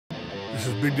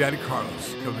This is Big Daddy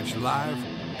Carlos coming at you live,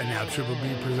 and now Triple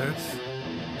B presents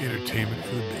Entertainment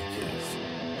for the Big Kids.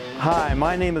 Hi,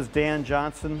 my name is Dan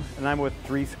Johnson, and I'm with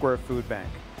 3 Square Food Bank.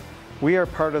 We are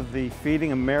part of the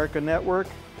Feeding America Network,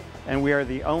 and we are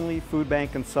the only food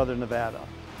bank in Southern Nevada.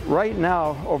 Right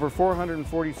now, over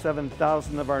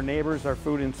 447,000 of our neighbors are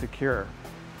food insecure.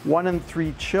 1 in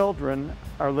 3 children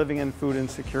are living in food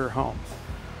insecure homes.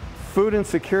 Food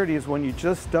insecurity is when you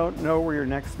just don't know where your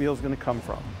next meal is going to come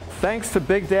from. Thanks to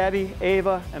Big Daddy,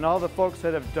 Ava, and all the folks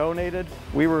that have donated,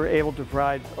 we were able to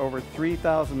provide over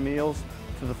 3,000 meals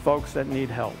to the folks that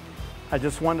need help. I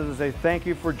just wanted to say thank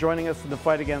you for joining us in the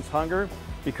fight against hunger,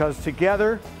 because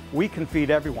together we can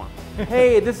feed everyone.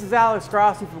 Hey, this is Alex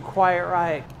Grossi from Quiet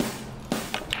Riot.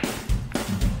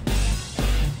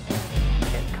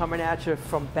 And coming at you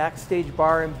from Backstage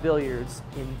Bar and Billiards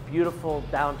in beautiful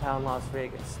downtown Las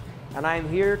Vegas. And I'm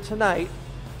here tonight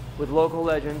with local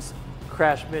legends,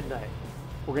 Crash Midnight.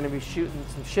 We're gonna be shooting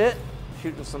some shit,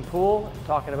 shooting some pool,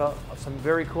 talking about some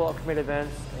very cool upcoming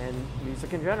events and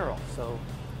music in general. So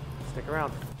stick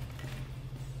around.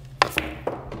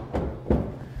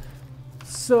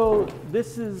 So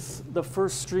this is the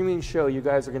first streaming show you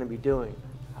guys are gonna be doing.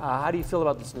 How do you feel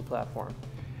about this new platform?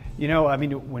 You know, I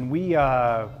mean, when we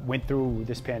went through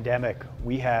this pandemic,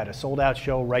 we had a sold-out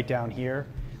show right down here,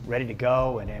 ready to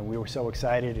go, and we were so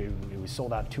excited. It was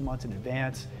sold out 2 months in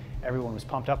advance. Everyone was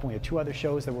pumped up, and we had 2 other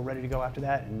shows that were ready to go after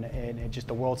that, and it just,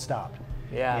 the world stopped.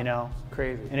 Yeah, you know,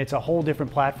 crazy. And it's a whole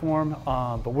different platform,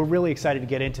 but we're really excited to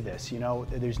get into this. You know,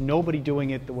 there's nobody doing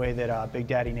it the way that Big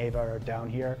Daddy and Ava are down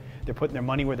here. They're putting their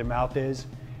money where their mouth is,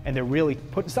 and they're really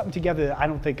putting something together that I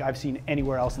don't think I've seen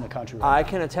anywhere else in the country right I now.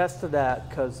 can attest to that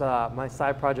because my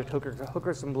side project,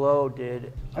 Hookers and Blow,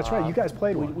 did. That's right, you guys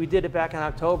played one. We did it back in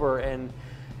October, and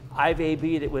I've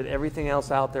A/B'd it with everything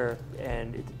else out there,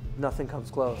 and nothing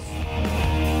comes close.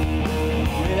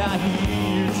 When I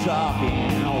hear you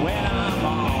talking, when I'm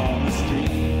on the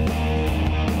street,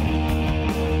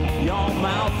 your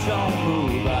mouth don't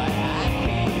move, but I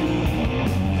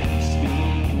can't speak.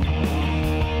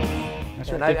 That's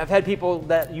And right. I've had people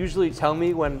that usually tell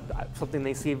me when something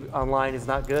they see online is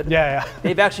not good. Yeah.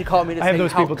 They've actually called me to I have say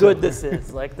those how people good too. this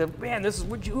is. Like, man, this is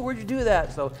where'd you do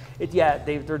that? So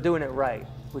they're doing it right,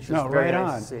 which is very right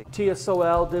nice to see.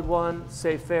 TSOL did one.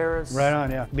 Say Ferris. Right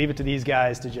on, yeah. Leave it to these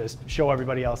guys to just show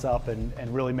everybody else up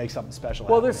and really make something special.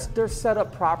 Well, out they're set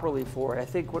up properly for it. I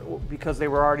think because they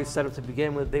were already set up to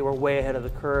begin with, they were way ahead of the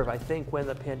curve. I think when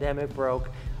the pandemic broke,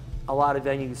 a lot of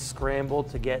venues scrambled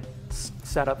to get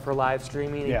set up for live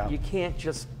streaming. Yeah. You can't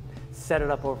just set it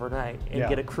up overnight and Yeah.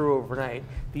 get a crew overnight.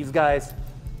 These guys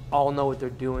all know what they're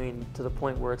doing to the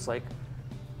point where it's like,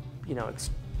 you know,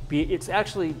 it's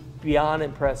actually beyond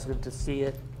impressive to see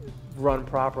it run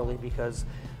properly, because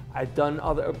I've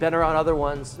been around other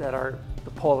ones that are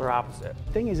the polar opposite.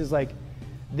 The thing is like,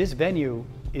 this venue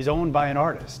is owned by an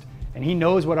artist, and he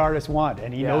knows what artists want,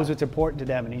 and he knows what's important to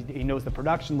them, and he knows the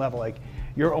production level. Like,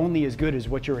 you're only as good as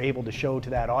what you're able to show to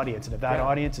that audience, and if that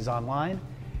audience is online,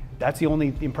 that's the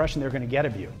only impression they're going to get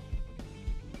of you.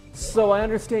 So I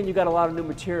understand you got a lot of new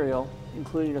material,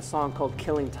 including a song called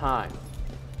Killing Time.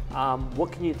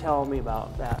 What can you tell me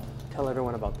about that? Tell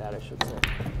everyone about that, I should say.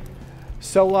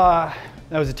 So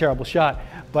that was a terrible shot,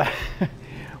 but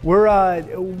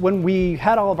when we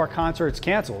had all of our concerts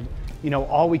canceled, you know,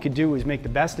 all we could do was make the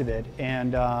best of it.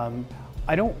 And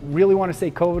I don't really want to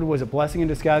say COVID was a blessing in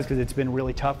disguise, because it's been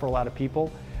really tough for a lot of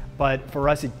people. But for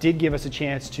us, it did give us a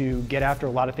chance to get after a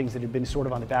lot of things that had been sort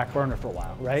of on the back burner for a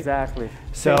while, right? Exactly.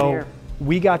 Same So here.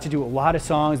 we got to do a lot of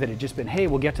songs that had just been, hey,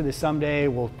 we'll get to this someday.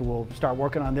 We'll start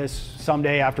working on this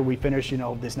someday after we finish, you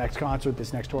know, this next concert,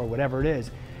 this next tour, whatever it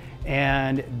is.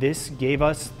 And this gave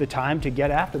us the time to get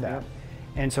after that. Yep.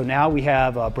 And so now we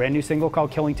have a brand new single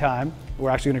called Killing Time. We're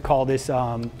actually going to call this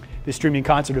this streaming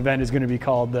concert event is going to be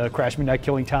called the Crash Midnight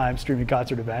Killing Time streaming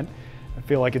concert event. I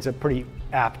feel like it's a pretty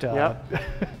apt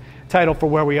title for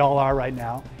where we all are right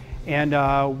now. And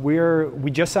we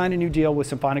just signed a new deal with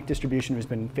Symphonic Distribution, who's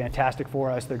been fantastic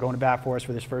for us. They're going to bat for us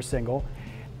for this first single.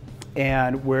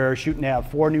 And we're shooting to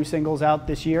have 4 new singles out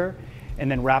this year,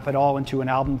 and then wrap it all into an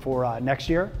album for next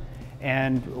year.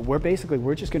 And we're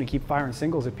just going to keep firing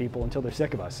singles at people until they're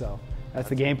sick of us. So that's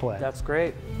the game plan. That's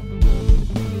great.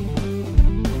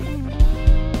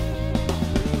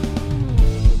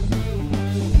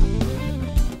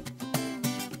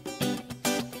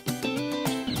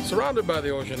 Surrounded by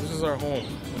the ocean, this is our home.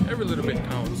 Every little bit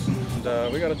counts,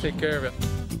 and we got to take care of it.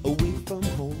 Away from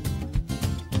home,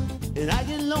 and I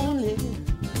get lonely,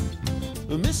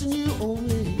 missing you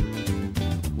only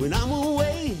when I'm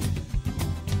away,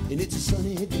 and it's a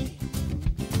sunny day.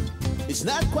 It's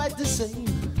not quite the same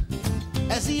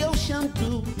as the ocean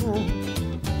blue.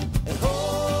 At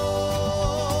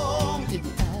home in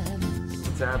Paris.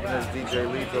 What's happening? It's DJ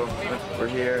Lethal. We're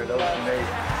here at Ocean 8.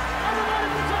 Everybody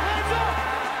put your hands up!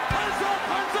 Hands up,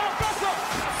 hands up, hands up!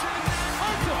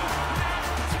 Hands up!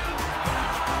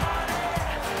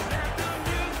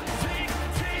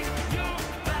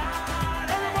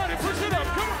 Everybody push it up,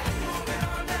 come on!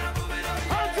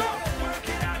 Hands up!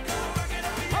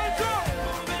 Hands up!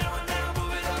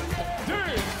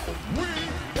 Dance, we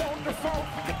want the funk.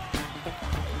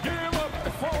 Give up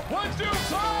the funk. What's your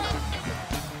song?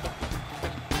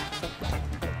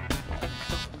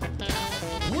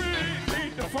 We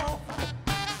need the funk.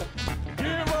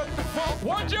 Give up the funk.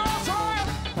 What's your song?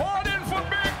 Pardon for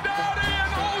Big Daddy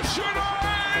and Ocean 8.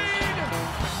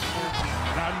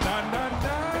 Na na na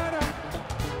na na.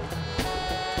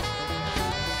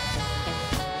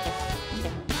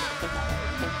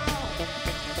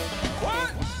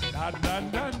 What? Na na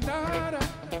na na na.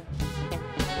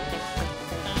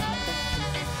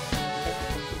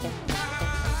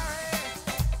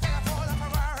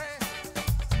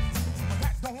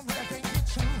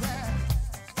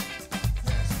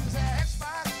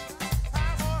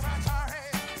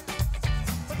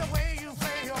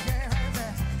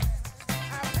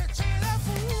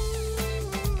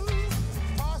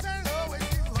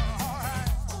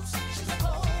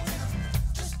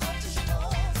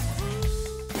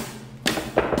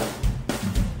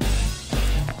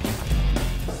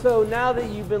 So now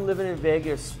that you've been living in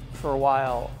Vegas for a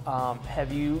while,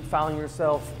 have you found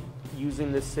yourself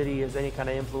using this city as any kind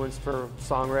of influence for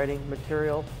songwriting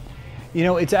material? You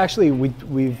know, it's actually,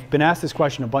 we've been asked this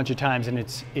question a bunch of times, and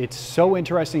it's so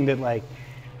interesting that, like,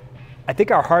 I think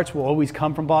our hearts will always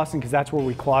come from Boston because that's where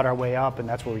we clawed our way up and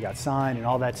that's where we got signed and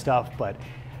all that stuff, but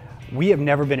we have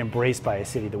never been embraced by a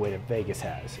city the way that Vegas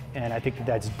has. And I think that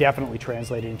that's definitely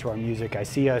translated into our music. I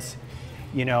see us,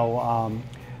 you know,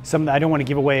 I don't want to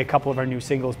give away a couple of our new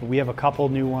singles, but we have a couple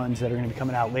new ones that are going to be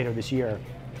coming out later this year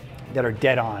that are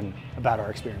dead on about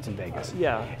our experience in Vegas.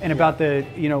 Yeah. And about the,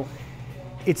 you know,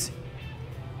 it's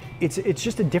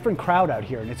just a different crowd out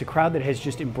here, and it's a crowd that has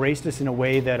just embraced us in a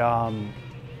way that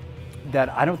that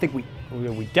I don't think we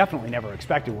definitely never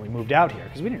expected when we moved out here,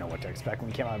 because we didn't know what to expect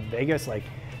when we came out of Vegas. Like,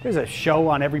 there's a show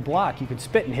on every block. You could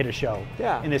spit and hit a show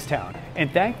in this town.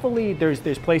 And thankfully,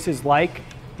 there's places like,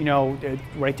 you know,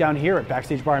 right down here at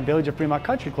Backstage Bar and Billiards at Fremont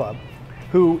Country Club,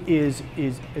 who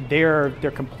they're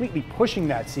completely pushing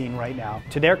that scene right now.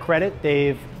 To their credit,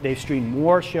 they've streamed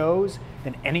more shows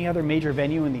than any other major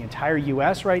venue in the entire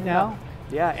U.S. right now.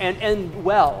 Yeah, and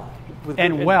well.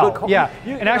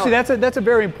 And actually, that's a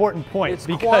very important point.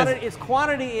 It's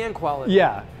quantity and quality.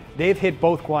 Yeah, they've hit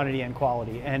both quantity and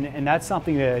quality, and that's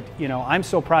something that, you know, I'm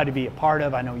so proud to be a part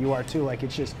of. I know you are too. Like,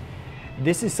 it's just,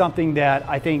 this is something that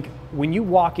I think when you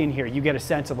walk in here, you get a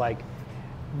sense of, like,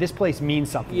 this place means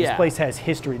something. Yeah. This place has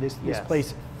history. This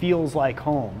place feels like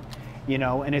home, you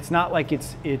know. And it's not like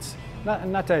it's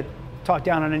not to talk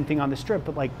down on anything on the Strip,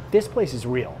 but, like, this place is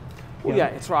real. Well, yeah,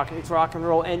 it's rock and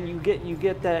roll, and you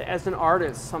get that as an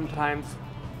artist. Sometimes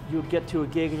you get to a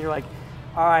gig and you're like,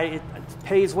 all right, it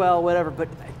pays well, whatever, but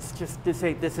it's just this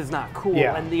is not cool.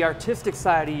 Yeah. And the artistic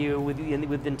side of you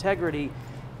with integrity,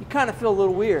 you kind of feel a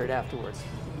little weird afterwards.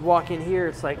 You walk in here,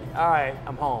 it's like, all right,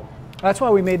 I'm home. That's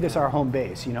why we made this our home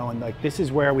base, you know, and, like, this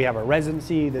is where we have our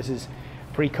residency. This is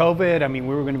pre-COVID. I mean,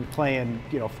 we were going to be playing,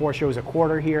 you know, 4 shows a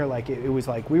quarter here. Like, it was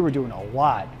like we were doing a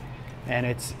lot, and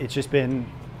it's just been,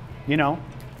 you know,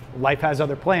 life has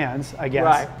other plans, I guess.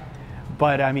 Right.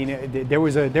 But I mean, there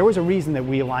was a reason that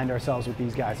we aligned ourselves with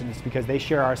these guys, and it's because they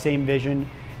share our same vision.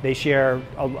 They share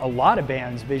a lot of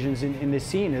bands' visions in this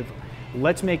scene of,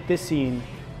 let's make this scene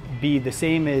be the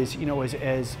same as, you know,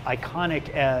 as iconic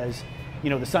as,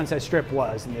 you know, the Sunset Strip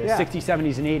was in the 60s,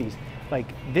 70s, and 80s. Like,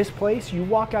 this place, you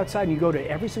walk outside and you go to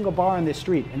every single bar on this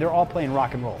street, and they're all playing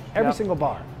rock and roll. Every single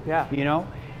bar. Yeah. You know?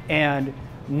 And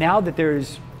now that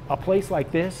there's a place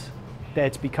like this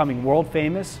that's becoming world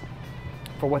famous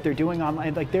for what they're doing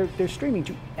online, like, they're streaming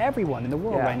to everyone in the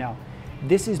world right now.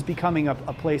 This is becoming a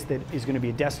place that is going to be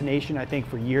a destination, I think,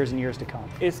 for years and years to come.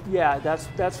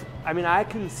 That's. I mean, I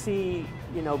can see,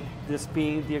 you know, this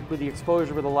being with the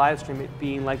exposure with the live stream, it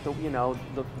being like the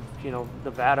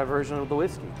Nevada version of the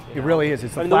whiskey. It really is.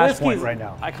 It's the flashpoint right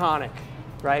now. Iconic,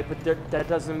 right? But that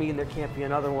doesn't mean there can't be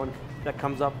another one that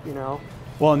comes up, you know.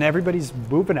 Well, and everybody's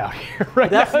moving out here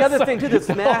right That's now. the other thing too.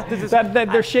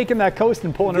 They're shaking that coast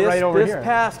and pulling it right over here. This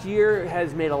past year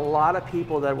has made a lot of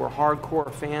people that were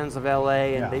hardcore fans of LA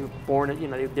and they were born, you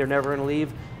know, they're never going to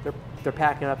leave. They're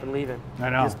packing up and leaving.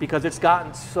 I know. It's because it's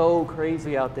gotten so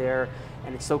crazy out there,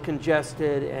 and it's so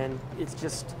congested, and it's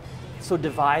just, so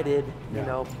divided. You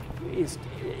know,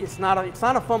 it's not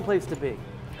a fun place to be.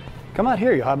 Come out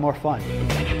here, you'll have more fun.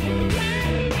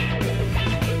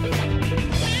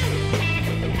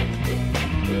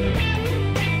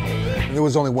 There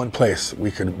was only one place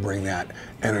we could bring that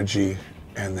energy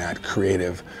and that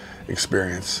creative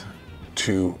experience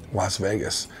to Las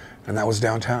Vegas, and that was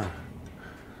downtown.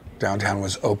 Downtown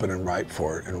was open and ripe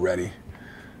for it and ready,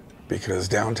 because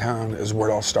downtown is where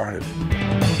it all started.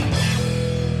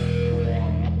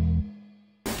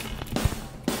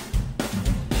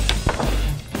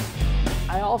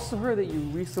 I also heard that you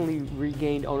recently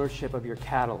regained ownership of your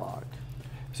catalog.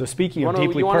 So speaking of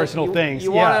deeply personal things,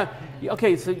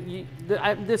 okay, so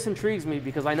this intrigues me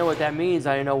because I know what that means.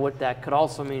 I know what that could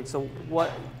also mean. So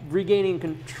what, regaining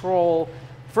control,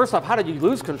 first off, how did you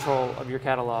lose control of your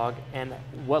catalog and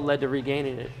what led to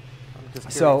regaining it? I'm just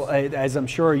curious. So as I'm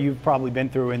sure you've probably been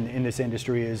through in this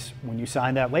industry, is when you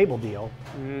sign that label deal,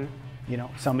 you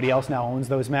know, somebody else now owns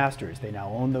those masters. They now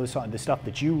own those songs. The stuff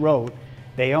that you wrote,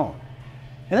 they own.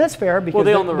 And that's fair because well,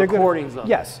 they own the recordings of it.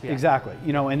 Yes, exactly.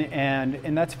 You know,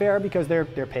 and that's fair because they're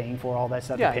paying for all that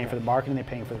stuff. They're paying for the marketing. They're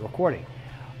paying for the recording.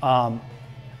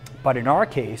 But in our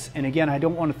case, and again, I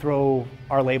don't want to throw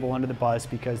our label under the bus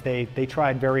because they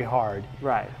tried very hard.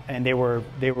 Right. And they were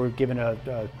given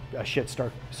a shit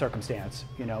circumstance.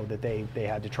 You know, that they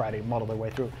had to try to muddle their way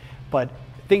through. But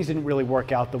things didn't really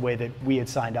work out the way that we had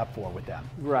signed up for with them.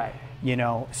 Right. You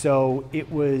know, so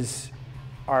it was.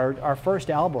 Our first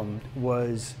album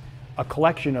was a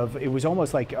collection of, it was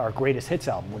almost like our greatest hits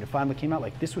album when it finally came out.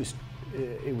 Like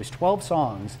it was 12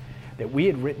 songs that we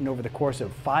had written over the course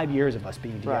of 5 years of us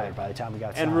being together by the time we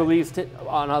got signed. And released it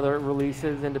on other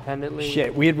releases independently?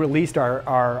 Shit, we had released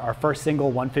our first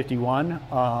single, 151.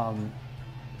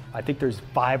 I think there's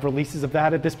 5 releases of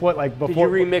that at this point. Like before.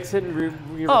 Did you remix it and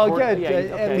re-record Oh, yeah,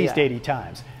 it? At least 80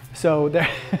 times. So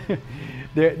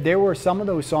there were some of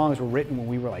those songs were written when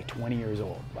we were like 20 years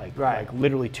old, like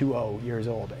literally 20 years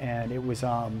old, and it was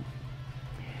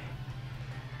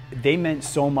they meant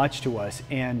so much to us,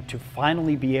 and to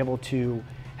finally be able to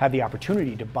have the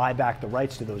opportunity to buy back the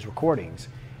rights to those recordings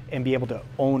and be able to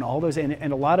own all those,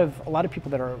 and a lot of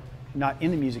people that are not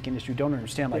in the music industry don't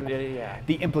understand like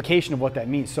the implication of what that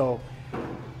means. So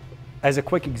as a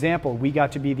quick example, we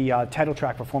got to be the title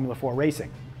track for Formula 4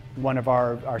 Racing. One of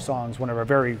our songs, one of our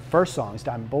very first songs,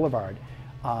 Diamond Boulevard,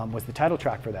 was the title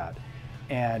track for that.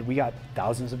 And we got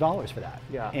thousands of dollars for that.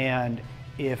 Yeah. And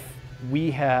if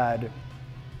we had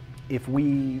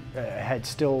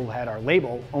still had our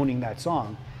label owning that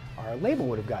song, our label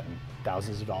would have gotten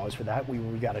thousands of dollars for that. We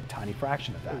got a tiny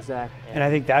fraction of that. Exactly. And I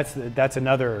think that's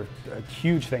another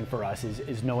huge thing for us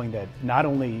is knowing that not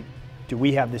only do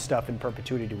we have this stuff in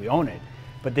perpetuity, do we own it,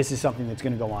 but this is something that's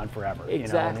going to go on forever.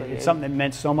 Exactly. You know? It's something that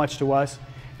meant so much to us,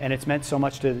 and it's meant so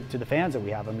much to the fans that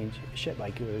we have. I mean, shit,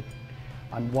 like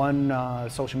on one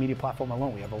social media platform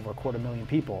alone, we have over 250,000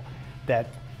 people that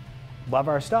love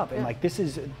our stuff, and like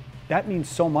that means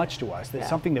so much to us. That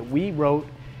something that we wrote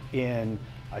in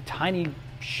a tiny,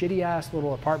 shitty-ass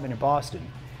little apartment in Boston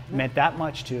meant that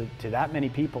much to that many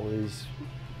people.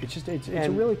 It's a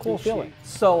really cool feeling.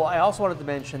 So I also wanted to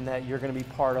mention that you're going to be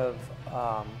part of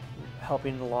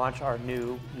helping to launch our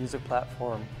new music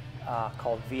platform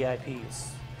called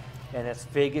VIPs, and it's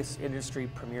Vegas Industry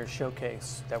Premier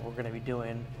Showcase that we're going to be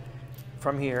doing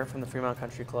from here, from the Fremont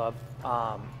Country Club.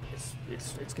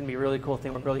 It's going to be a really cool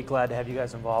thing. We're really glad to have you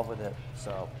guys involved with it.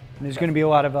 So. And there's going to be a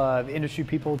lot of industry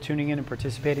people tuning in and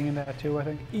participating in that too, I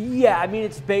think. Yeah, I mean,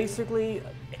 it's basically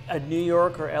a New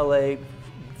York or LA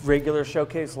regular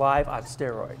showcase live on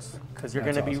steroids, because you're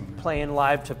going to be playing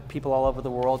live to people all over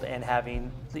the world and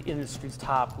having the industry's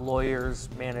top lawyers,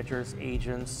 managers,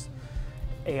 agents,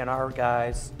 A&R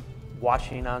guys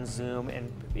watching on Zoom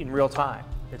and in real time.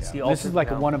 It's the ultimate. This is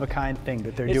like a one-of-a-kind thing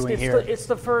that they're doing here. It's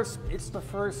the first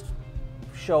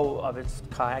show of its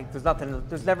kind.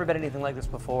 There's never been anything like this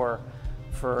before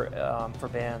for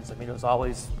bands. I mean, it was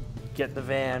always get in the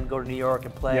van, go to New York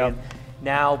and play. And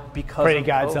now, because pray to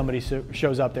God somebody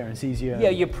shows up there and sees you. Yeah,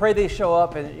 you pray they show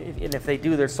up, and if they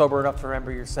do, they're sober enough to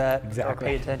remember your set or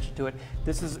pay attention to it.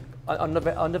 This is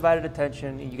undivided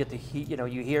attention, and you get to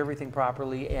you hear everything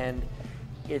properly, and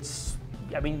it's,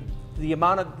 I mean, the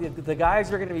amount of the guys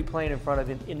you're going to be playing in front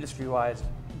of industry-wise,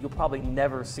 you'll probably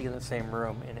never see in the same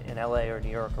room in LA or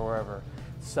New York or wherever.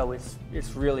 So it's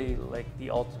really like the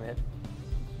ultimate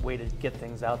way to get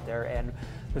things out there. And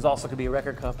there's also going to be a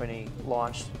record company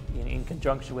launched in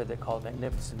conjunction with it called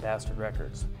Magnificent Bastard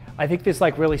Records. I think this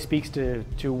like really speaks to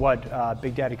what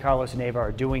Big Daddy Carlos and Ava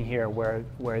are doing here,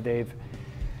 where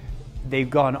they've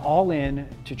gone all in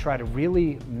to try to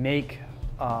really make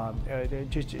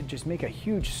just make a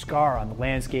huge scar on the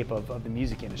landscape of the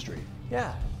music industry.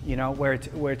 Yeah. You know, where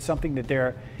it's something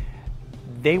that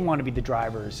they want to be the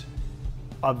drivers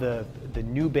of the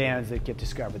new bands that get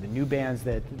discovered, the new bands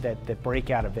that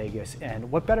break out of Vegas. And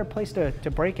what better place to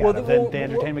break out of than the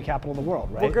entertainment capital of the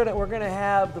world, right? We're gonna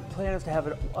have, the plan is to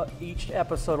have each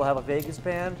episode will have a Vegas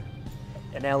band,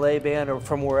 an LA band, or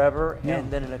from wherever, and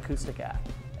then an acoustic act.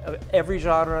 Every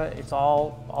genre, it's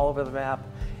all over the map,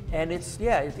 and it's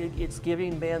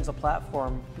giving bands a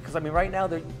platform, because I mean right now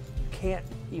you can't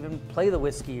even play the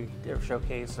Whiskey or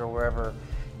Showcase or wherever.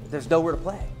 There's nowhere to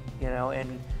play, you know,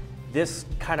 and this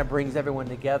kind of brings everyone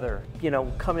together. You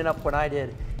know, coming up when I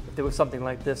did, if there was something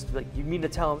like this, like, you mean to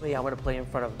tell me I'm going to play in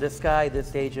front of this guy,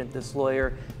 this agent, this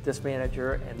lawyer, this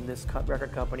manager, and this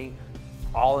record company,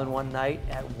 all in one night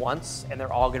at once, and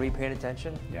they're all going to be paying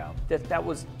attention? Yeah. That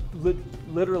was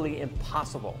literally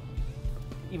impossible.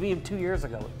 Even 2 years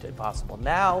ago, impossible.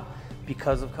 Now,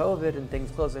 because of COVID and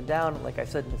things closing down, like I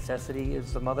said, necessity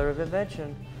is the mother of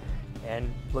invention,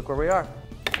 and look where we are.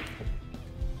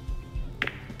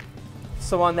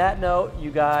 So on that note, you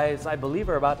guys, I believe,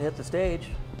 are about to hit the stage.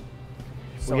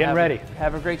 So we're getting ready.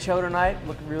 Have a great show tonight.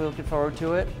 Really looking forward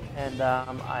to it. And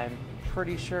I'm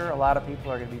pretty sure a lot of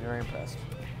people are going to be very impressed.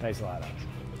 Thanks a lot, Alex.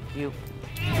 Thank you.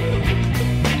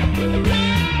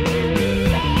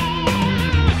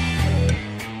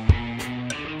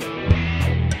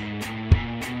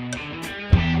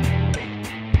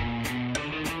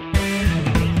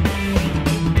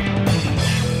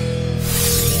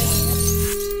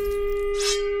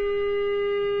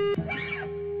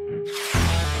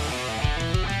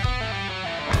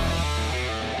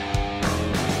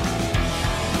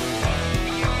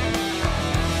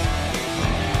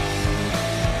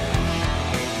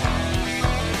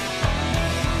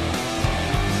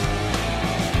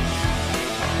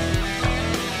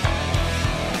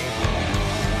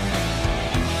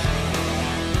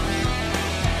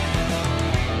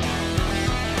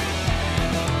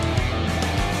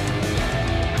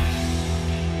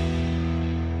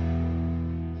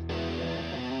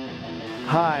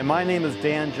 Hi, my name is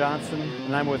Dan Johnson,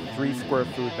 and I'm with 3 Square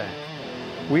Food Bank.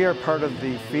 We are part of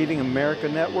the Feeding America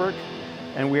network,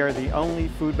 and we are the only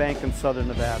food bank in Southern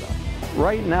Nevada.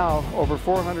 Right now, over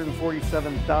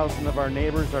 447,000 of our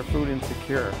neighbors are food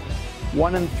insecure.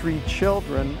 1 in 3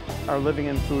 children are living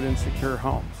in food insecure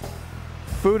homes.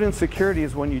 Food insecurity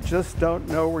is when you just don't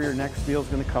know where your next meal is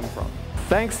going to come from.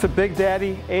 Thanks to Big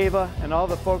Daddy, Ava, and all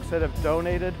the folks that have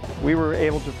donated, we were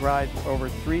able to provide over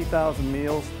 3,000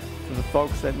 meals to the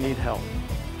folks that need help.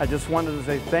 I just wanted to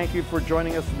say thank you for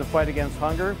joining us in the fight against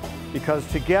hunger, because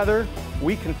together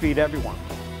we can feed everyone.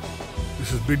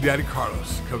 This is Big Daddy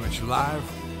Carlos coming at you live,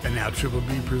 and now Triple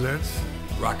B presents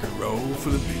Rock and Roll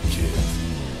for the Big Kids.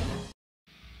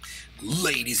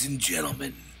 Ladies and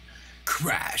gentlemen,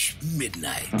 Crash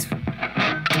Midnight.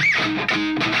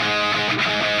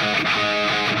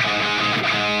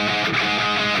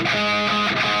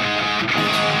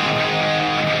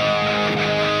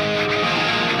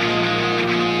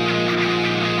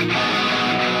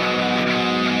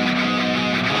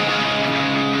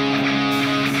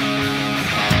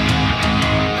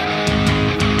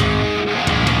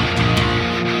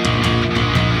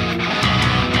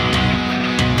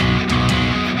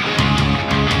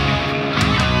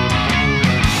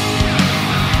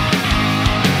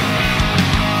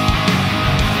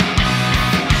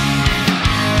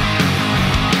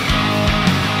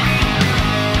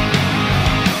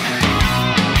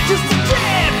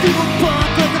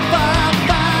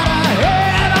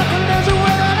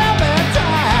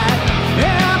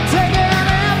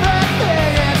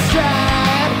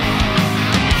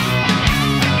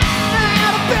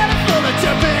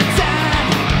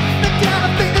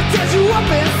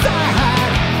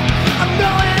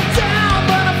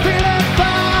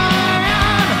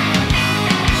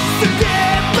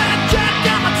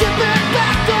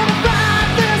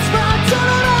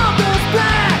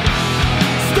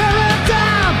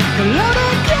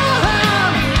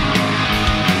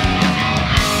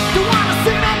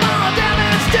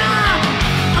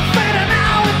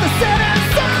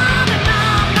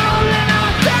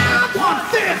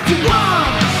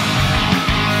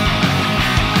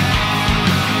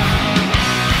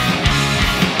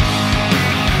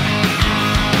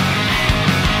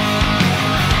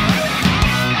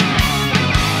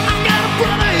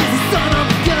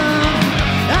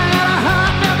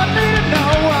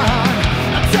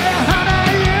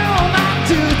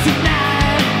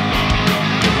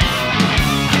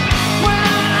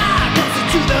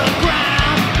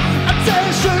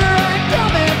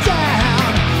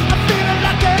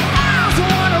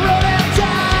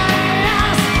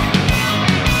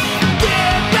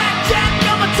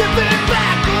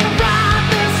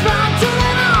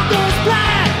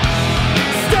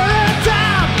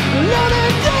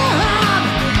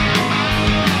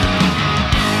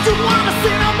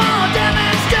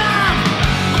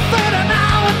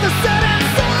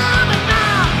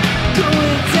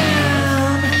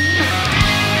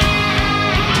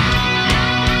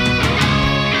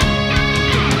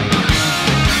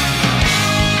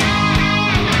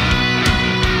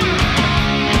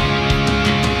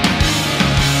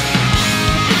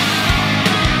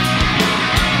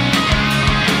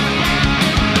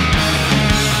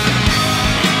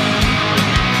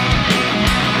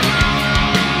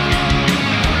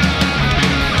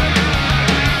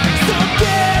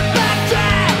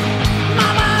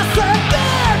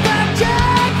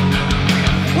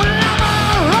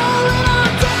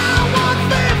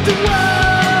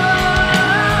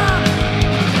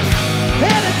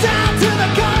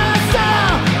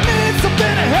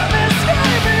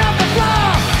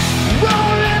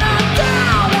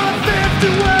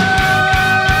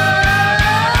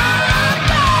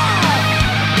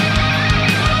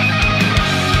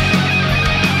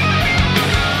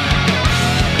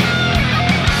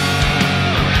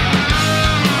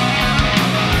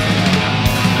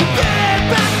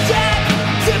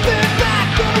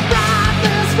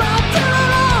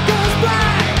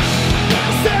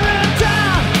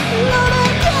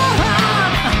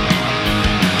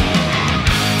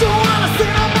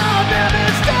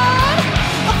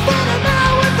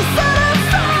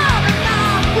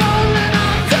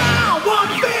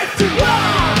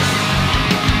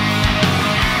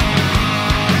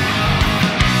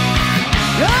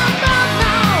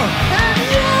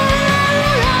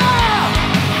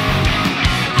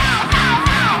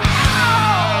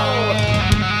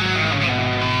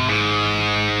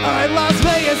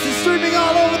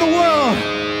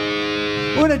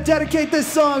 dedicate this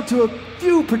song to a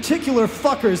few particular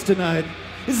fuckers tonight.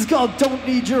 This is called Don't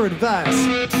Need Your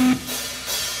Advice.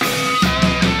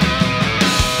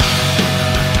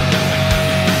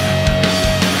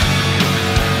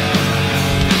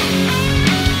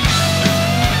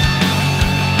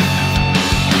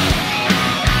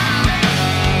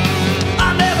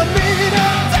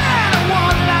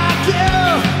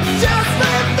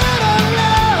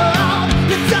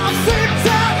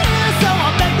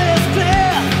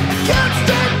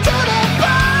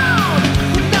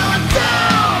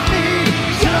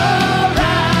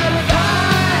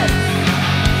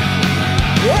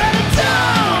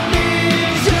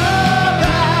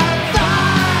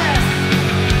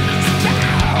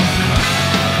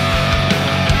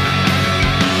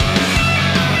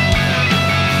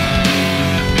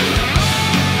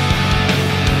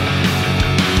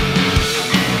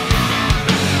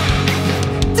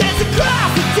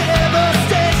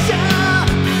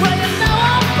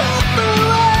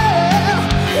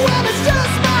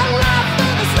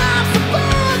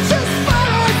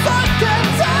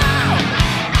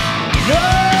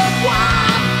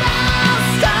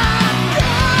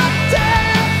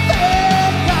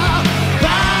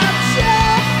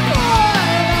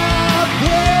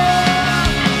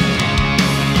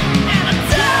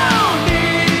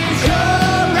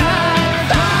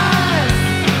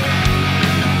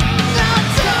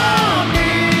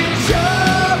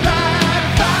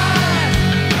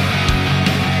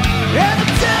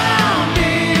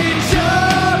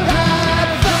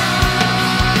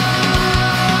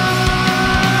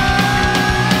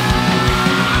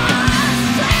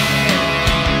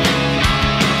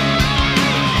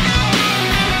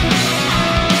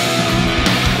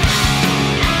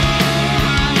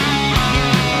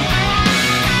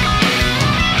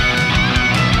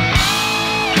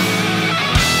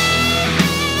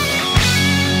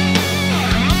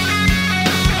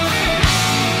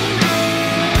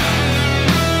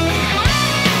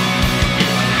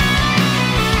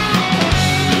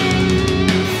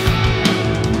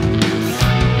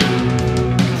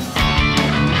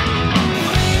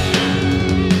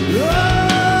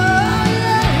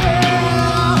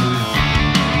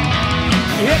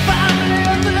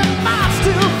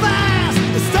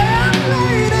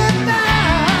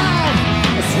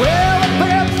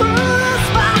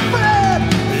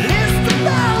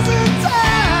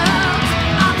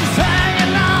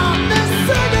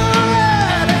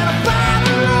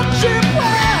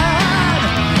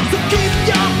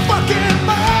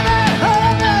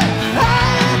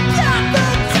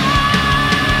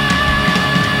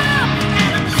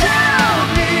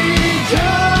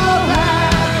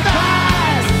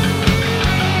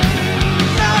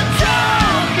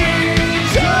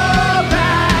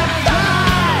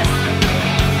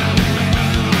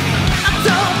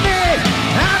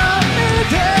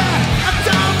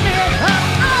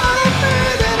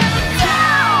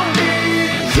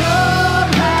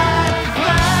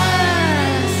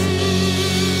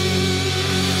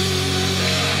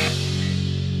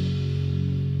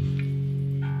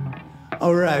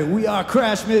 All right, we are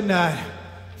Crash Midnight.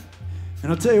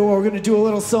 And I'll tell you what, we're going to do a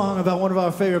little song about one of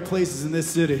our favorite places in this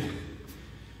city.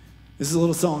 This is a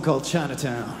little song called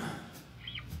Chinatown.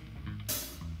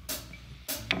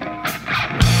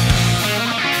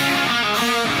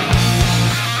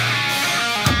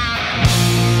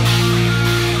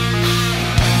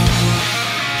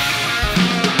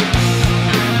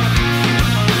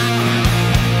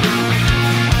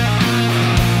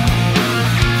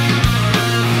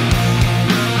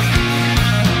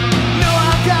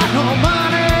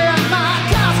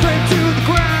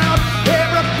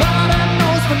 Everybody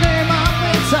knows my name,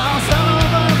 I'm in town, son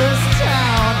of a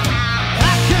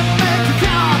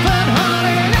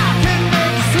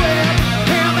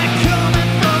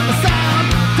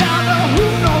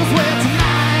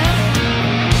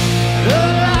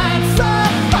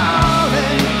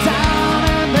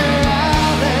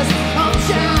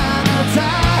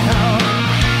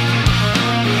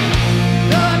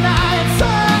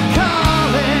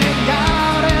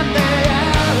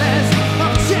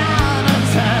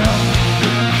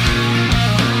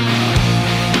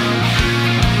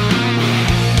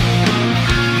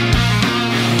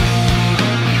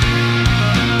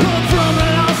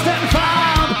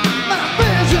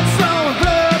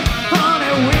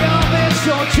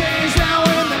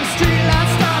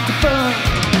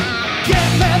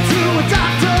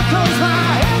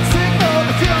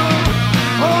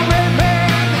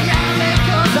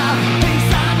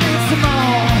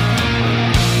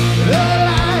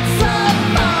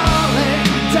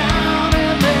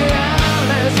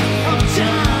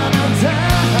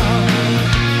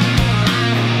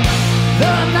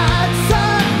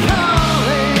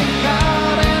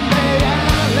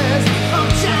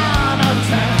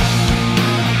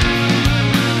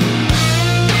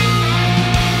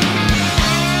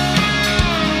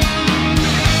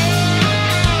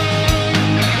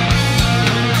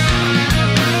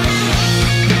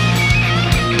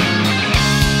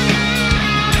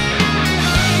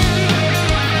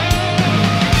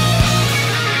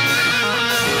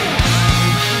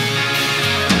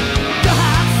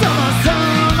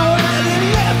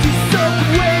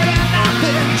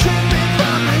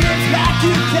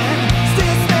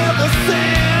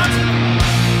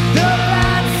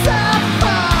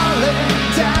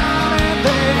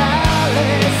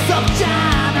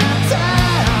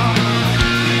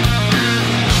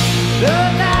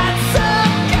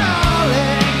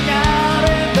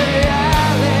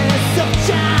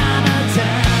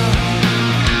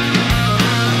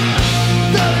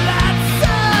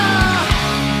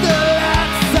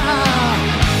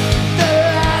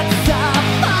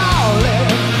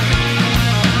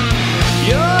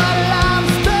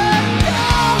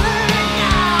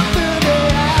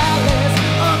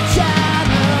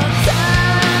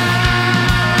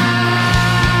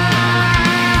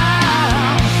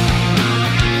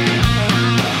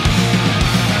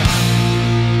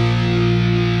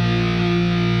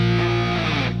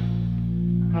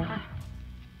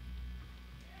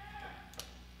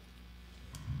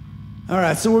All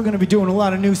right, so we're gonna be doing a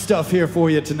lot of new stuff here for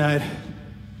you tonight.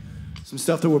 Some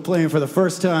stuff that we're playing for the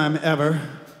first time ever.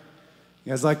 You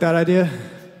guys like that idea?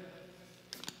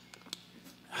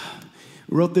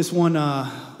 We wrote this one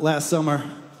last summer.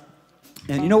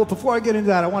 And you know what, before I get into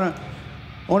that, I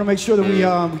wanna make sure that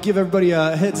we give everybody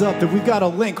a heads up that we've got a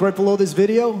link right below this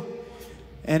video,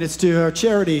 and it's to our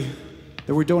charity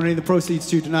that we're donating the proceeds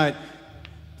to tonight.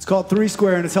 It's called 3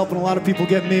 Square, and it's helping a lot of people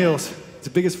get meals. It's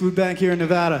the biggest food bank here in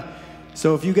Nevada.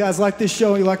 So if you guys like this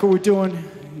show, you like what we're doing,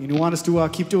 and you want us to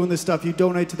keep doing this stuff, you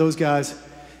donate to those guys.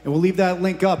 And we'll leave that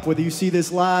link up, whether you see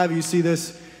this live, you see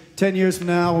this 10 years from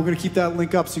now, we're gonna keep that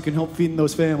link up so you can help feeding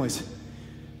those families.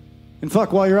 And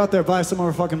fuck, while you're out there, buy some of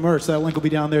our fucking merch. That link will be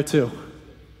down there too.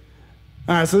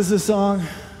 All right, so this is a song.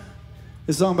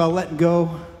 This is a song about letting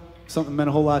go. Something that meant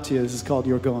a whole lot to you. This is called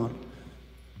You're Gone.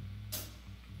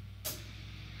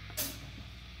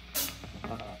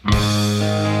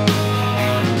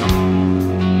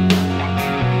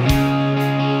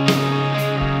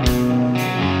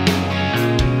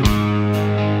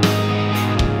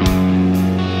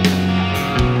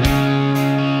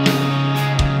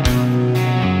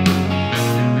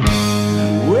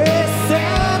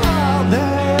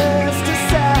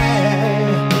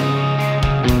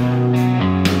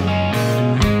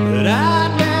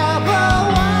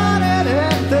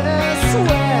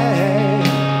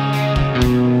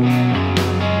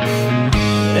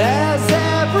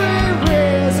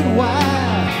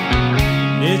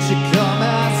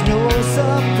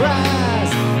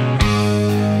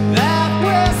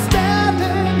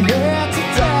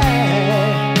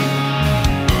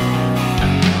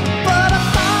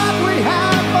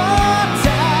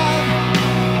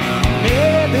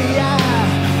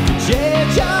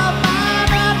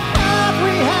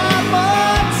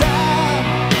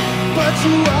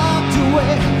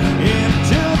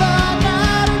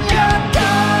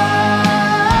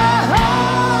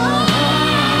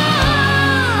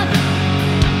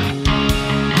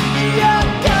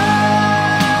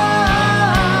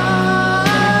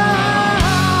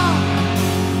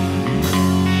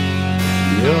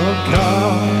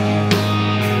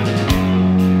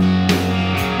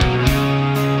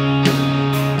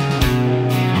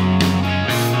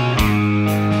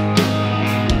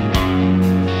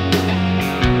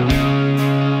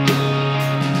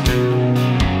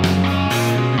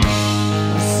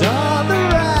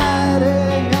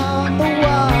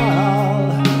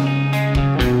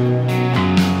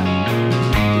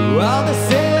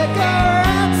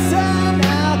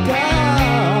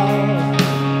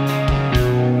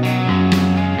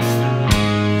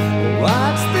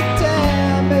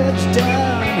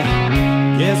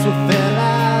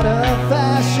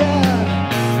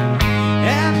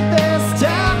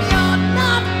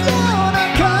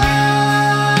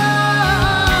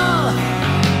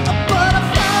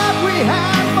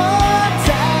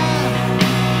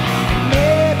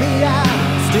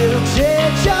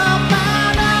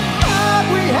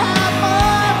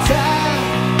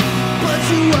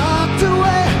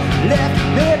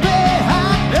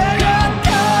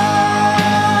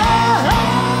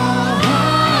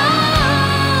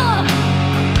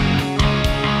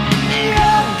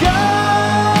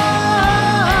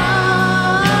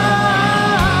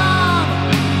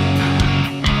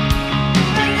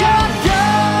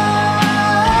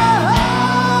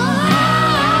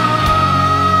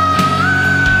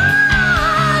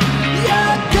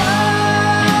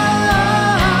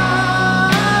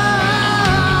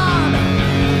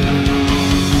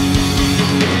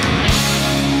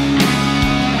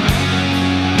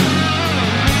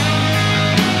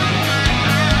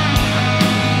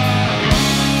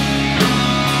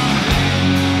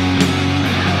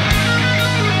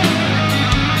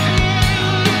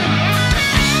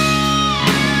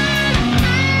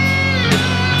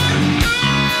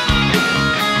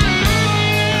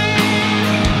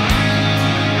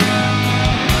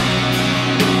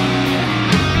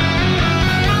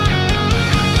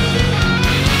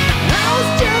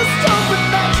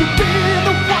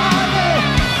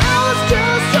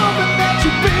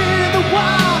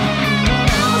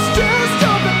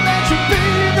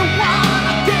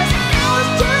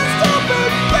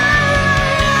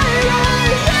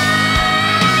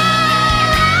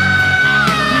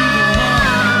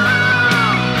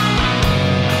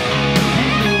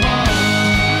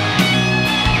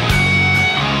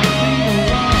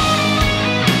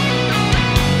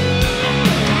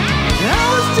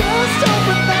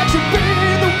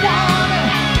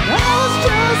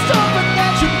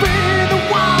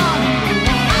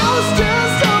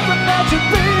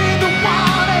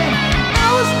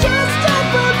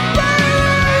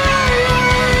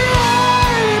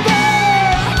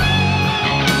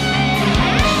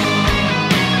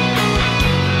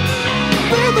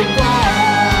 be the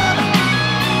one,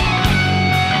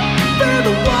 be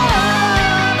the one.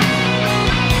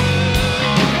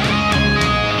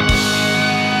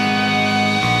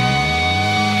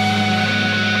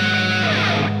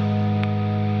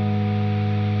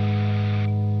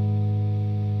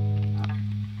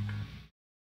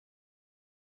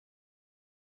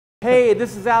 Hey,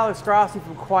 this is Alex Grossi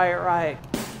from Quiet Riot.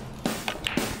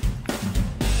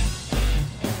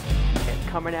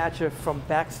 Coming at you from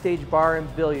Backstage Bar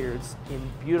and Billiards in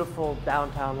beautiful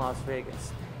downtown Las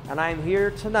Vegas. And I'm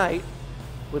here tonight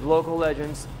with local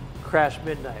legends, Crash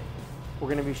Midnight. We're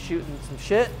gonna be shooting some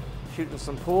shit, shooting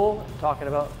some pool, and talking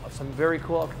about some very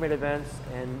cool upcoming events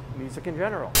and music in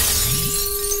general.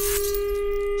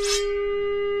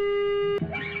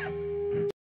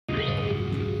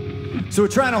 So we're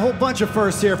trying a whole bunch of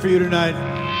firsts here for you tonight.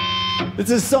 This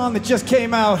is a song that just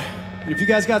came out. If you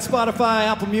guys got Spotify,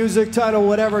 Apple Music, Tidal,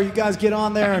 whatever, you guys get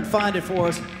on there and find it for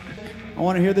us. I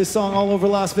want to hear this song all over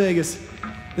Las Vegas.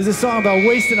 This is a song about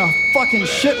wasting a fucking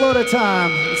shitload of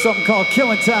time. It's something called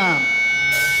Killing Time.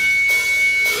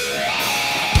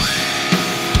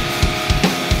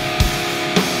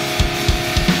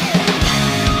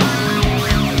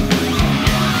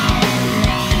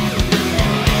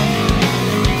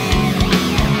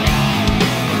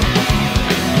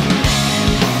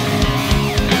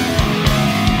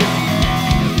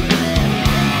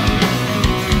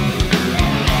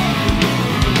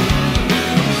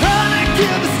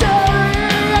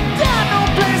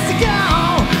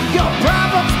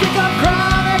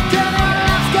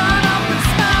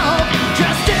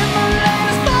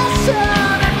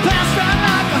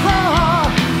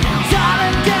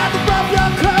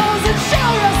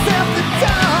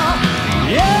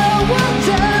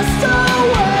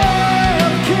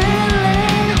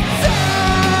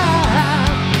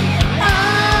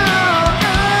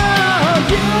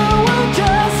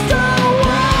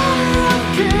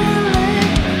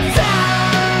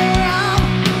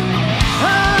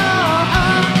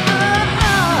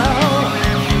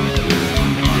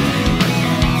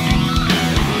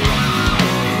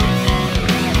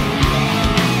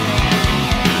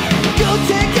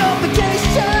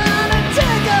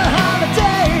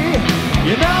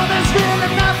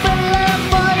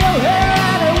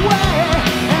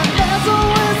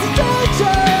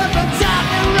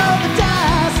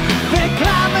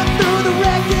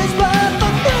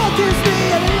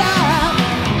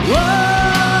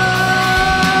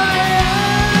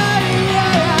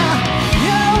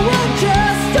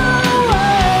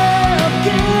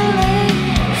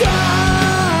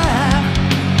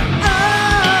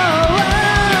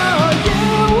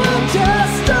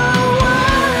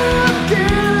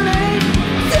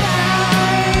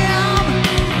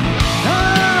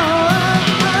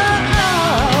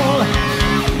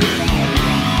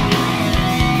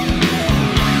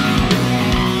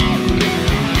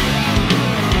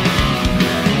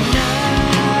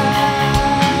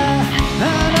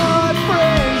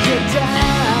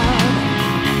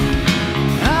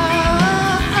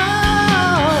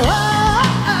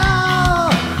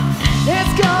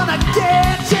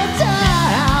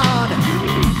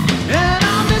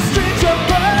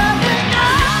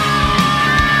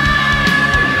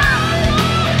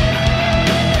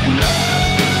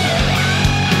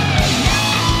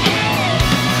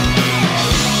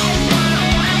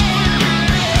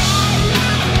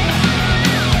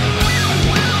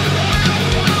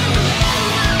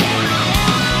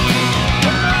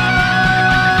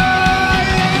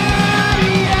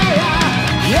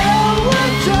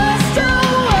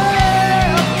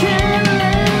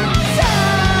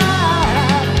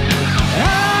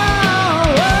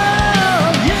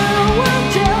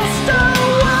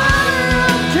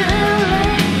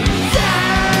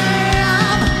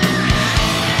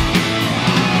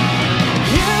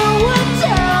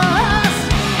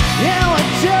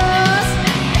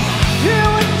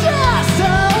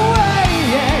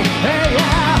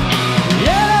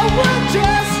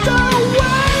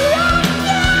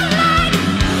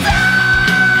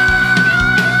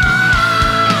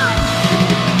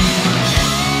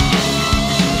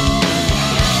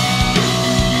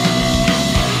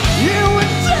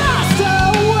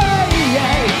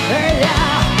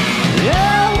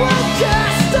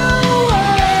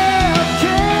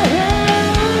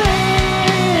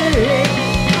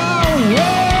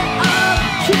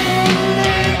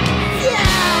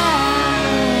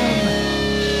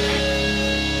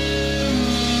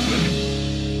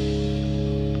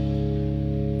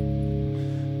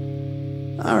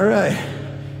 All right.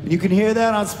 You can hear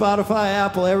that on Spotify,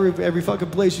 Apple, every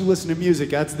fucking place you listen to music,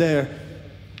 that's there.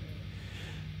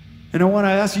 And I want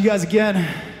to ask you guys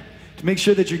again, to make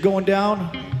sure that you're going down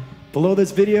below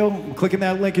this video, clicking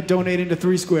that link and donating to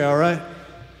 3 Square, all right?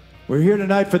 We're here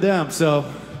tonight for them,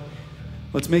 so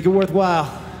let's make it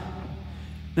worthwhile.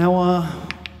 Now,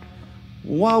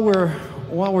 while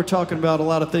we're talking about a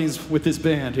lot of things with this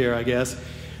band here, I guess,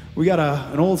 we got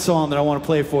an old song that I want to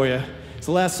play for you. It's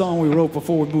the last song we wrote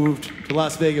before we moved to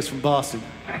Las Vegas from Boston.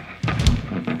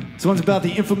 This one's about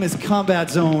the infamous combat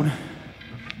zone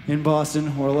in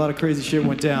Boston, where a lot of crazy shit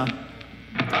went down.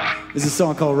 This is a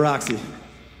song called Roxy.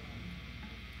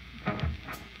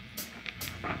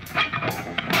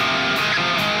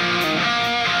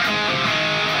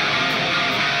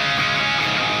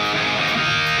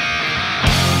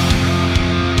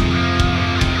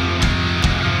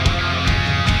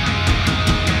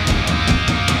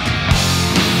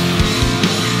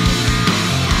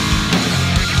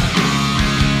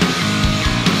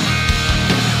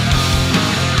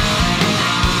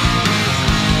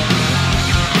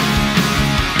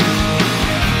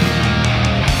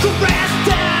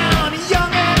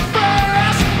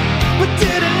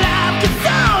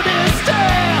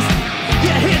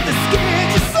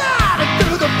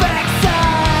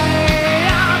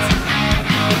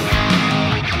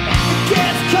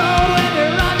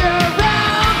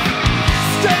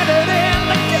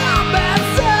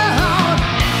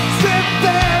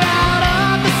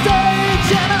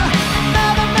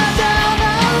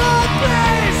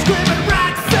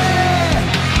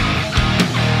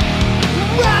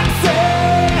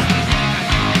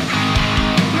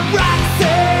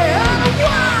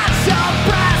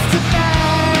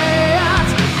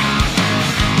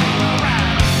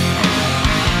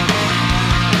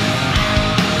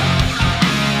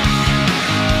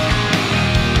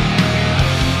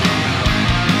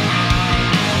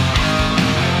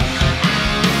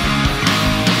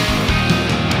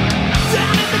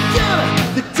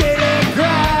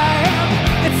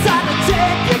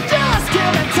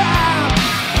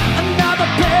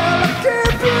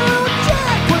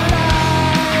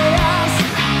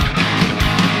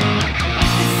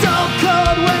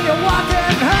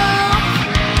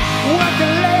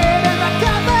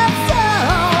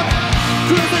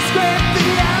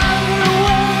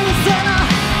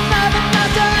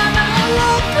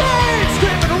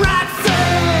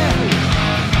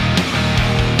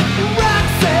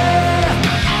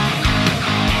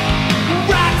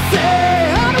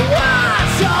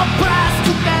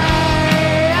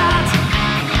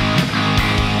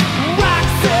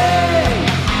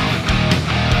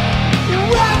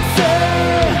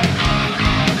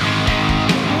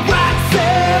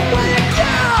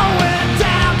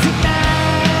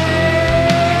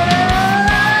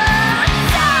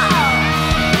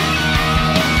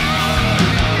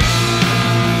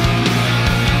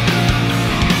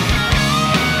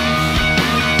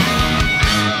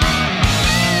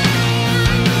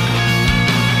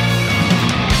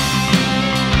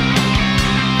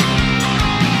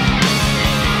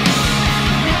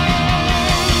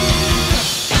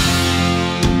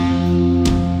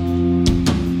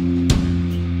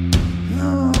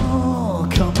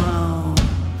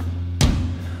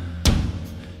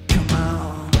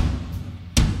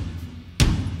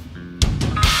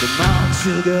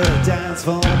 Sugar, dance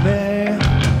for me.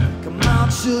 Come on,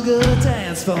 sugar,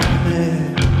 dance for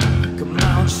me. Come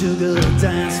on, sugar,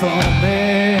 dance for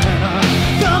me.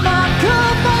 Come on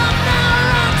now,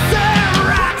 Roxy,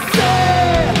 Roxy,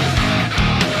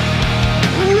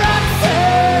 Roxy,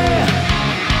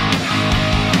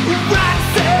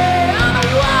 Roxy. I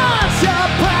want your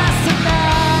price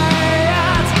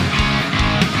tonight.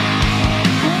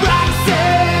 Roxy,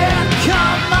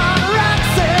 come on,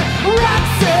 Roxy,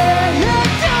 Roxy.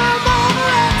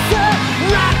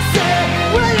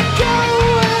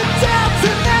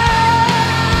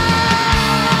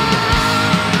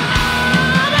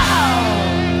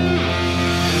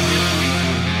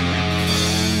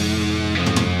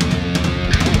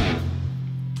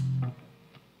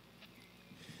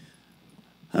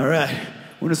 All right,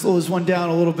 we're gonna slow this one down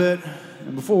a little bit.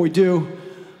 And before we do,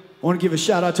 I wanna give a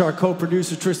shout out to our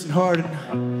co-producer, Tristan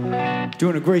Harden,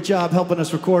 doing a great job helping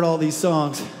us record all these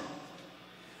songs.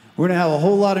 We're gonna have a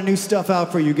whole lot of new stuff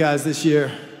out for you guys this year.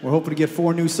 We're hoping to get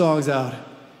 4 new songs out.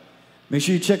 Make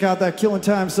sure you check out that Killing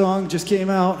Time song, just came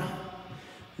out.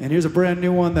 And here's a brand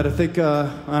new one that I think, I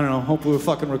don't know, hopefully we'll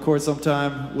fucking record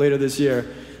sometime later this year.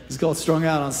 It's called Strung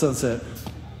Out on Sunset.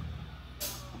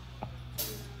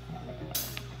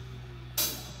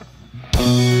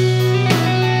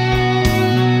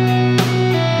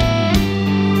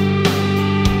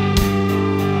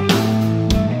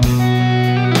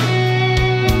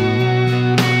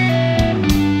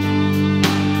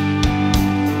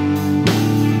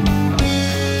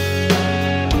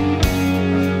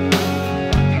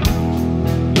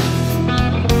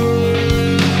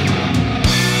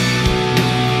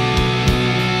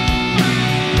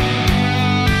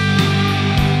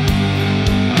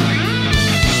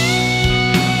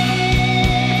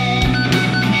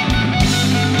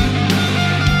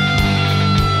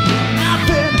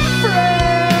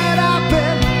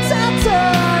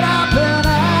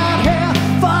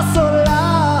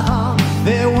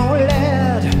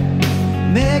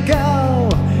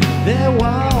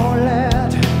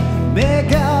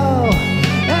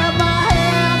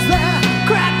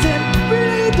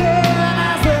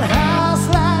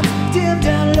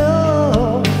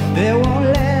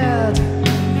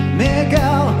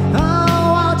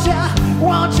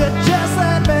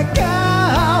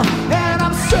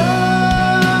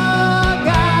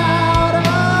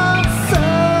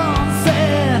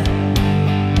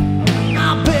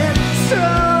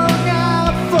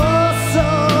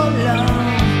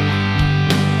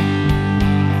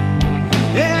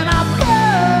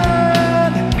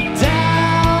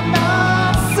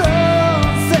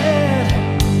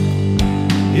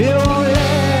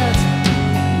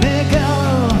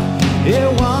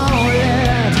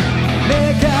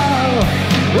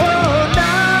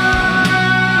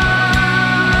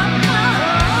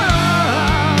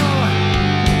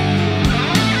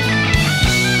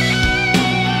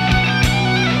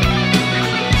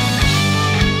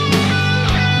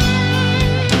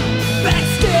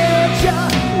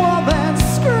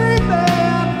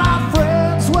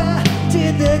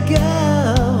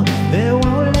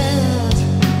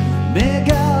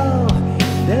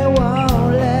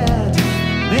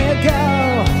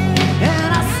 go.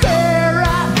 And I stare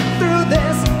right through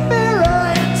this mirror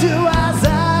into eyes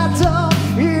I don't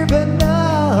even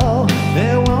know.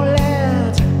 They won't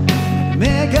let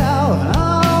me go. Oh,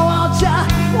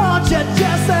 won't you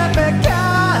just let me go?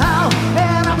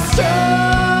 And I'm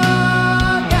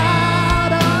strung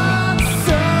out on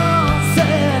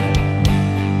sunset.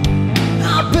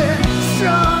 I've been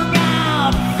strung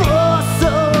out for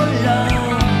so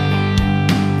long,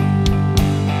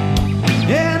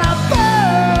 and I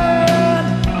burn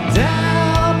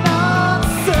down on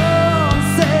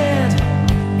sunset.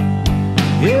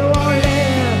 It won't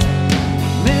let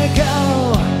me go.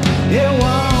 It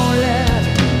won't let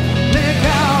me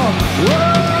go. Whoa,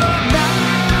 no.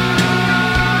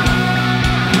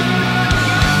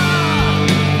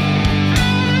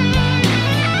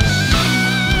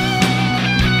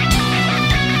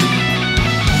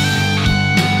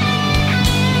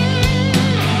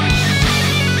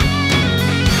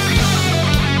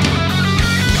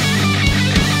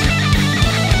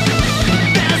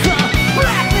 There's a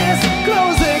blackness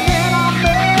closing in on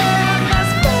me, and this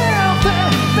filthy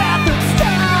bathroom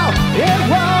style, it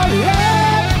won't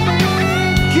let me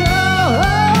go.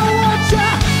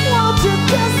 Won't you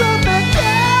just let me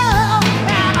go?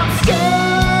 And I'm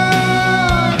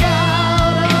strung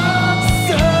out on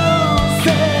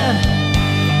sunset.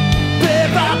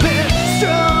 Babe, I've been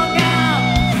strung out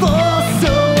for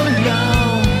so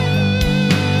long,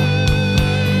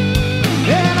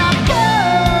 and I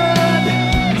burned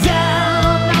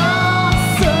down on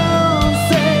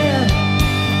sunset.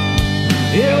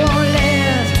 It won't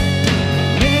let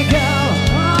me go.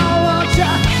 Oh,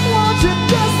 won't you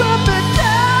just let me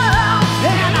go?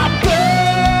 And I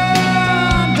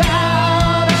burned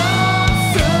out on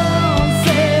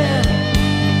sunset.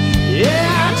 Yeah,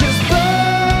 I just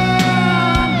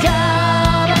burned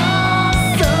out on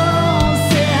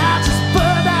sunset. I just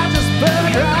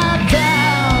burned right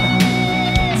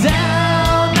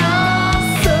down on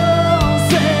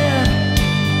sunset.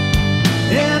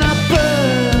 And I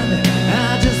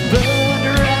just burned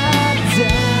right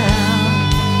down.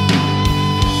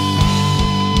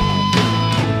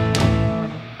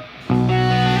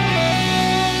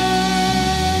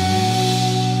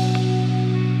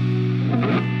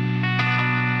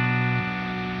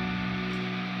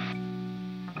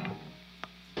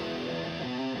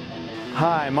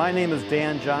 Hi, my name is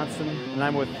Dan Johnson, and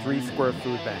I'm with 3 Square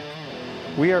Food Bank.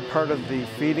 We are part of the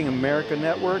Feeding America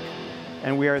network,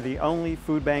 and we are the only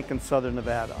food bank in Southern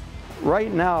Nevada.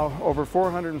 Right now, over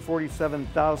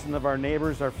 447,000 of our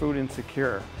neighbors are food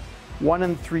insecure. 1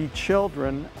 in 3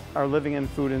 children are living in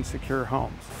food insecure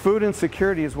homes. Food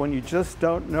insecurity is when you just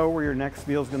don't know where your next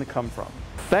meal is going to come from.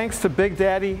 Thanks to Big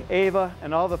Daddy, Ava,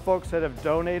 and all the folks that have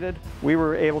donated, we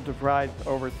were able to provide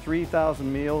over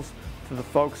 3,000 meals to the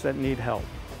folks that need help.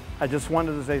 I just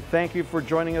wanted to say thank you for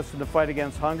joining us in the fight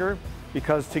against hunger,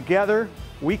 because together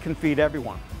we can feed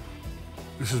everyone.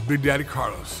 This is Big Daddy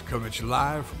Carlos coming at you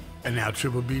live, and now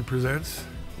Triple B presents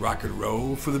Rock and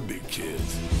Roll for the Big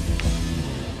Kids.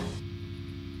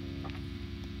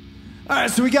 All right,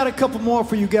 so we got a couple more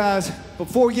for you guys.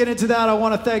 Before we get into that, I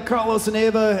want to thank Carlos and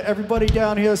Ava, everybody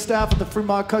down here, staff at the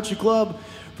Fremont Country Club,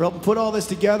 for helping put all this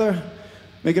together,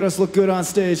 making us look good on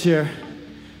stage here.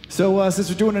 So since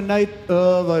we're doing a night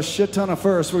of a shit ton of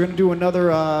firsts, we're gonna do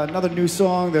another new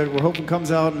song that we're hoping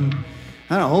comes out, and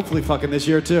I don't know, hopefully fucking this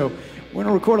year too. We're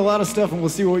gonna record a lot of stuff, and we'll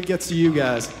see what gets to you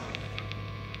guys.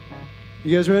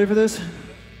 You guys ready for this?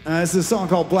 This is a song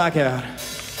called Black Hat.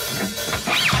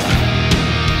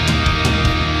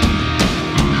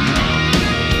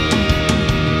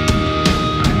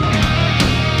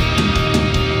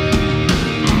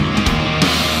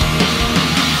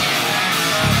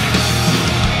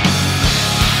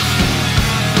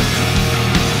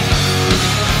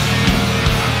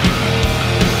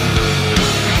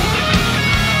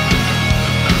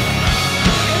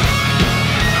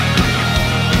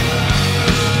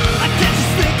 I get you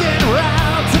thinking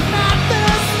around tonight.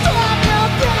 There's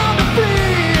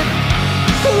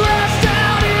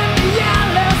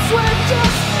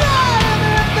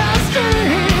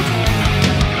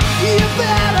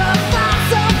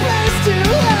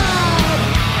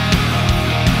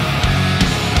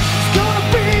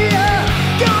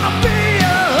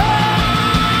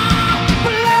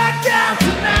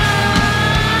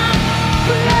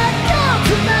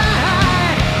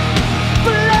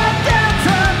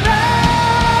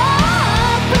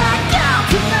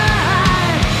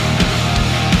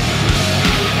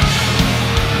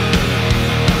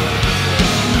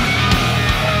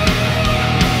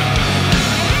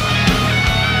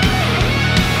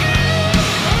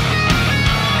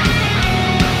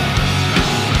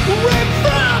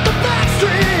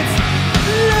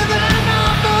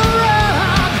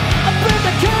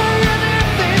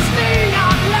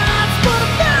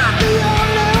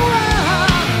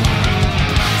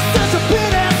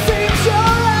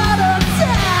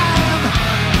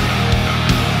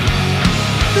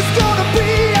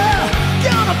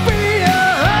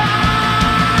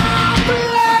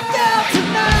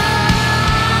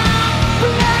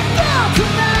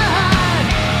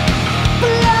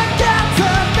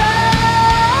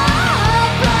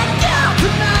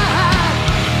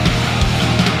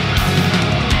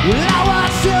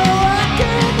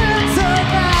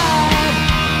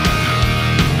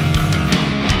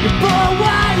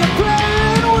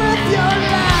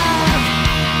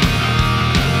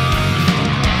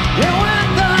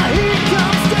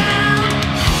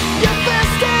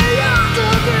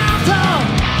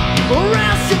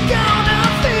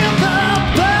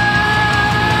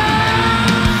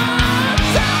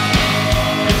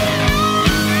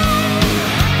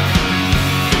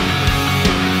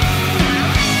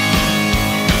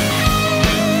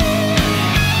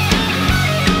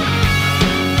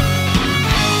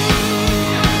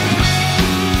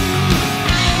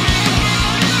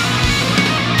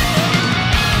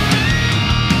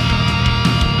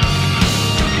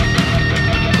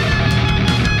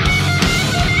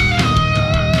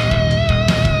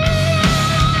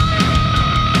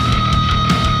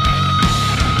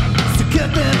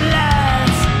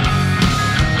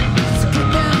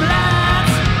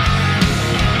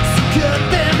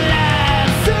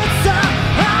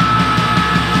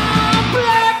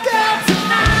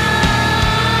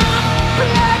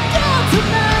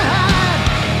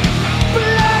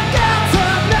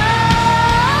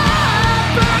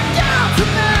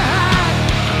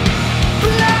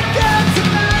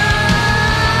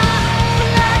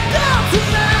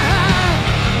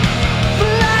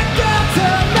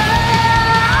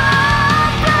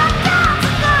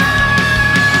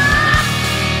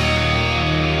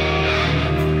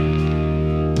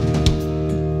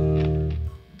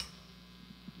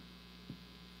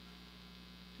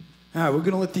right, we're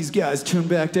gonna let these guys tune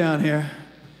back down here.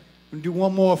 I'm gonna do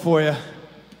one more for you.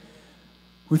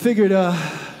 We figured,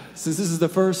 since this is the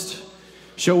first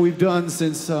show we've done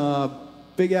since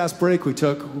big ass break we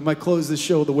took, we might close this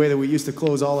show the way that we used to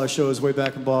close all our shows way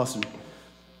back in Boston.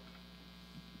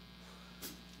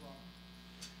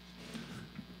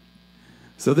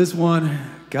 So this one,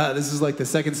 God, this is like the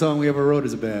second song we ever wrote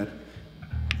as a band.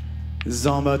 This is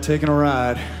all about taking a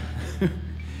ride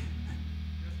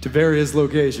to various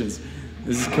locations.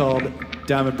 This is called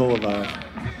Diamond Boulevard.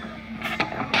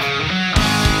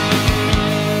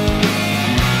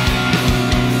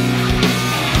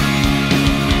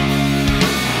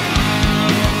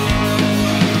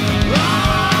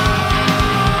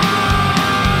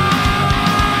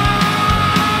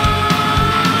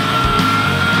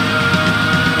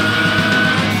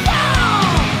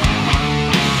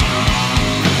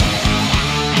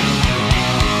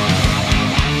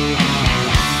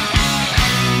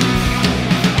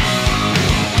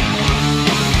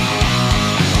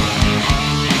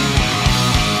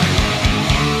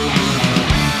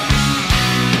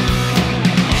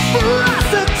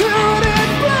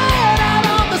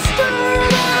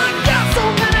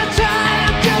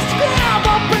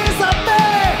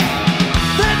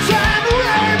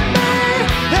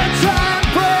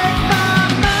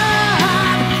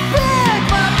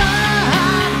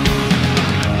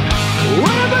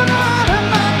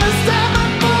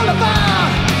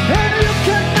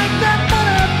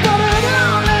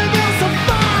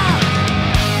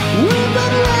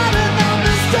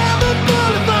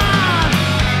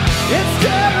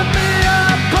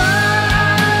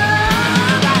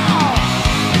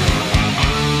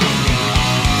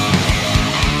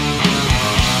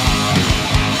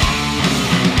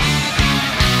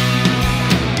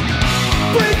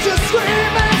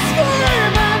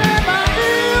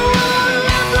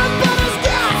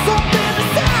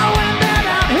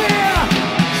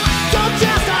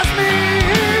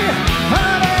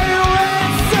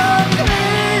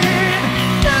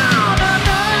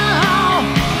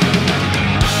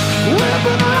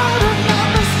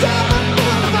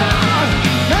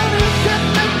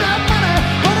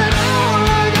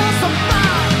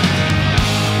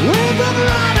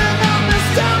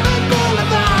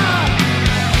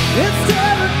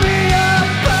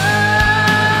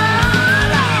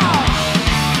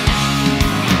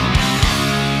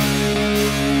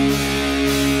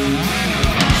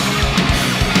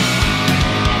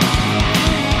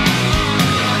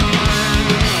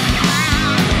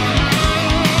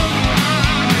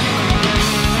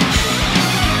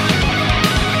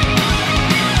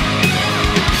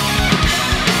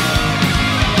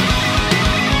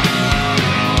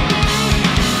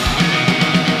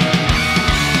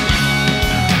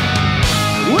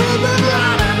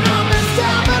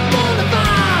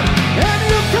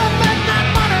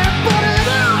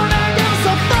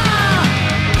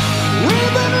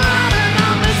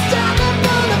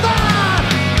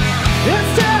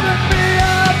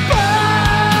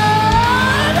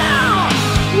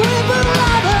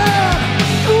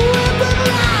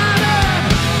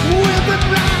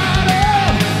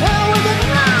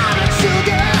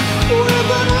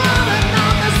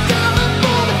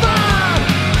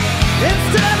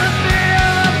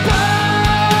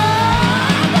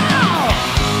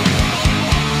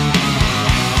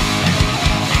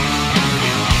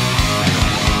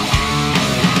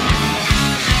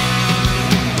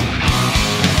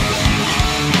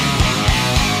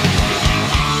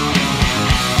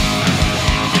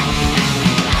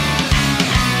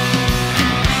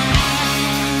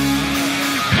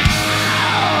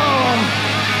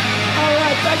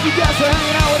 Thank you guys for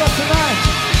hanging out with us tonight.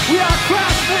 We are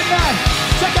Crash Midnight.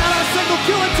 Check out our single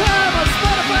Killing Time on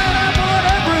Spotify and Apple and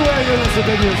everywhere you listen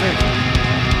to music.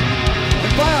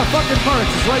 And buy our fucking merch.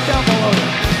 It's right down below.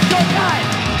 Good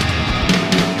night.